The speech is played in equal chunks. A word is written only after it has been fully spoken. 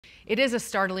It is a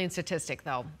startling statistic,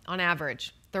 though. On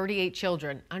average, 38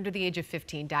 children under the age of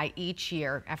 15 die each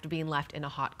year after being left in a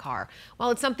hot car.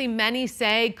 While it's something many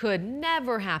say could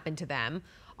never happen to them,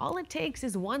 all it takes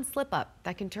is one slip up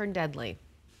that can turn deadly.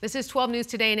 This is 12 News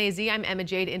Today in AZ. I'm Emma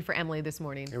Jade in for Emily this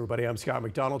morning. Hey everybody, I'm Scott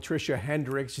McDonald. Tricia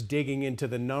Hendricks digging into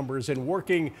the numbers and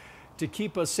working to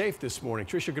keep us safe this morning.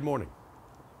 Tricia, good morning.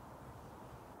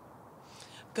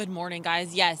 Good morning,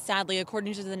 guys. Yes, sadly,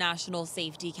 according to the National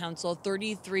Safety Council,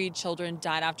 33 children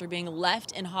died after being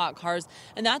left in hot cars,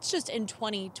 and that's just in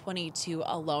 2022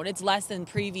 alone. It's less than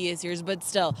previous years, but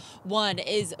still, one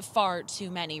is far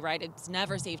too many, right? It's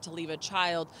never safe to leave a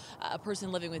child, a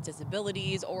person living with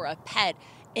disabilities, or a pet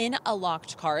in a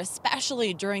locked car,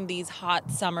 especially during these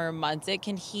hot summer months. It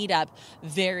can heat up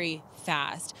very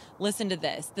fast. Listen to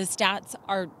this. The stats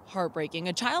are heartbreaking.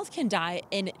 A child can die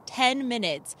in 10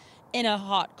 minutes in a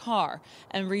hot car.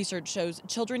 And research shows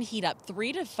children heat up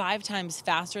 3 to 5 times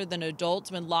faster than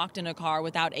adults when locked in a car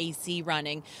without AC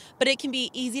running. But it can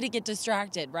be easy to get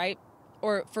distracted, right?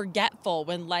 Or forgetful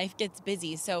when life gets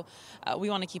busy. So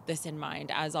we want to keep this in mind.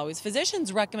 As always,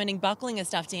 physicians recommending buckling a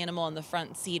stuffed animal in the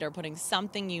front seat or putting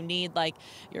something you need like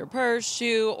your purse,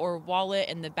 shoe, or wallet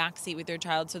in the back seat with your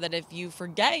child so that if you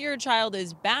forget your child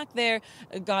is back there,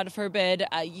 God forbid,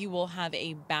 you will have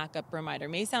a backup reminder.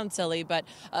 May sound silly, but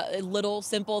little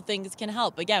simple things can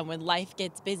help. Again, when life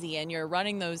gets busy and you're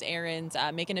running those errands,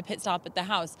 making a pit stop at the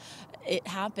house, it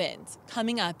happens.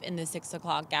 Coming up in the 6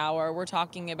 o'clock hour, we're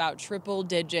talking about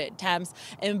triple-digit temps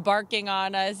embarking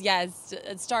on us, yes,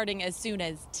 starting as soon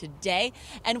as today.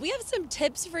 And we have some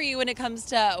tips for you when it comes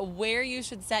to where you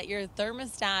should set your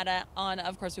thermostat on.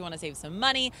 Of course, we want to save some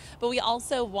money, but we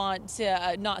also want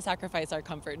to not sacrifice our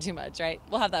comfort too much, right?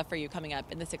 We'll have that for you coming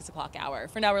up in the 6 o'clock hour.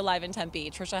 For now, we're live in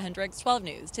Tempe. Tricia Hendricks, 12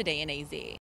 News Today in AZ.